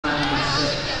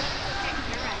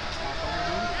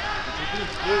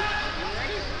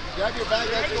Grab your bag,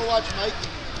 let's go watch Nike.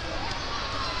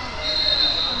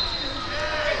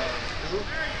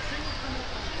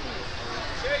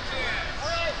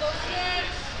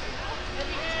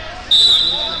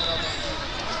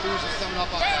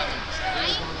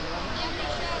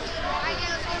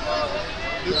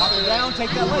 Up and down, take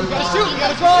that leg. You gotta shoot, you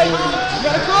gotta drive. You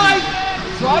gotta drive.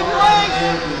 Drive your legs.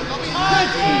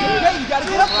 Okay, you gotta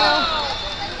get up now.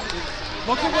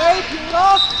 Look away, keep it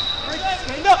off.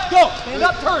 Stand up, go. Stand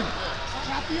up, turn.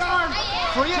 Tap the arm.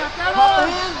 Free it, pop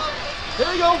the hand.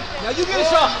 There you go. Now you get a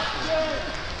shot.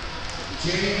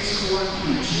 James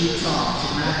Cornbeach, Utah,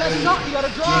 to Matt That shot, you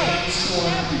gotta drive. James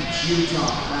Cornbeach,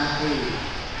 Utah, Matt 8.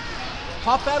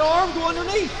 Pop that arm, go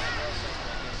underneath.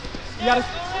 You gotta,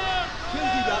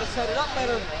 Kinsey, you gotta set it up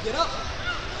better. Get up.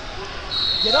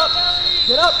 Get up.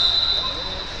 Get up.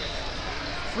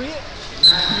 Free it.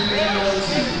 Matthew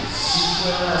McNulty,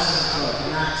 Sequin Wrestling Club,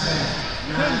 Matt 10.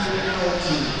 Matthew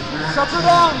McNulty, Matt 10. Shut her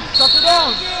down. Shut her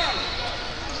down.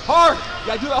 Hard. You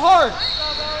gotta do it hard.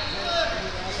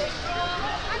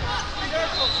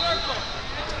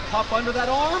 Pop under that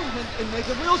arm and make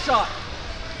a real shot.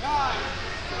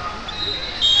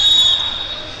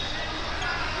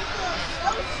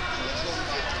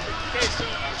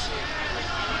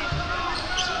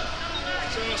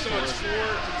 So it's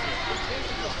 4.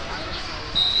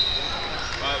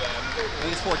 My bad. I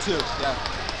think it's 4-2, yeah.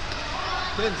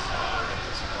 Kins.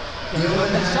 Dylan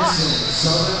Henson,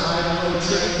 Southern Idaho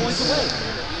Training points away.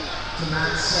 Center, to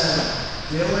Matt 7.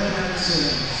 Dylan Henson,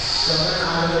 Southern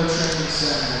Idaho Training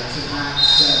Center, to Matt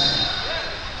 7.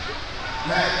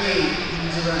 Matt 8,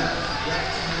 he's a ref. Ref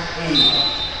to Matt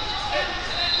 8.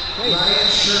 Ryan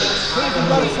Shirts, Idaho, you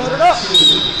gotta set it up. 2.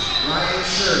 Ryan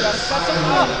Shirts,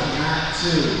 Idaho, to Matt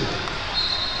 2.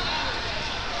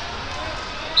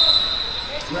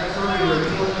 Referee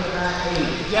reporting to Matt 8.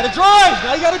 You gotta drive.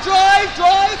 Now you gotta drive.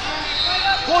 Drive.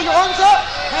 Pull your arms up.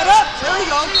 Head up. There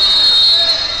you go.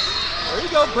 There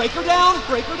you go. Break her down.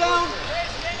 Break her down.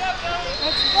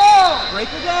 Let's go.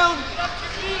 Break her down.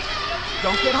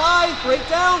 Don't get high. Break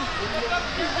down.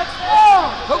 Let's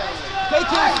go. Okay,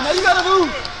 Kins. Now you gotta move.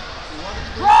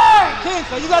 Right. Kins,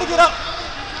 now you gotta get up.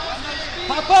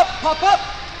 Pop up. Pop up.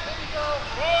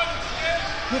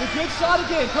 Get a good shot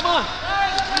again. Come on.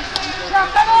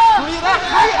 Free it up.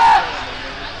 Free it.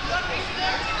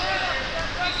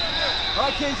 All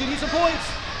right, Kins, you need some points.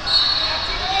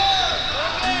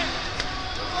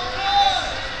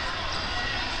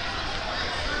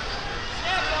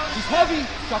 She's heavy.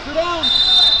 Shut her down.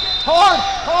 Hard.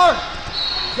 Hard.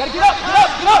 You gotta get up. Get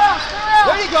up. Get up.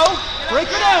 There you go. Break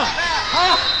her down.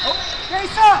 Oh.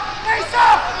 Face up! Face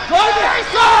up! Drive it.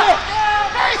 Face Drive it.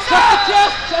 up! Face Chest up! to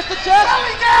chest. Chest to chest.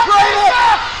 Going down! Drive Face it.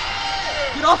 up!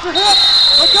 Get off your hip.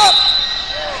 Look up.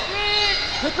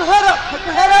 Pick her head up. Pick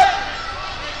her head up.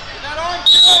 That arm.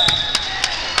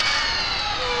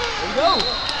 There you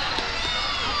go.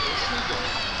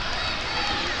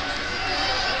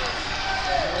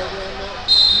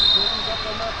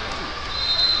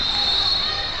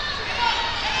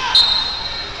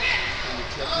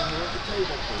 Check in here at the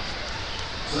table first.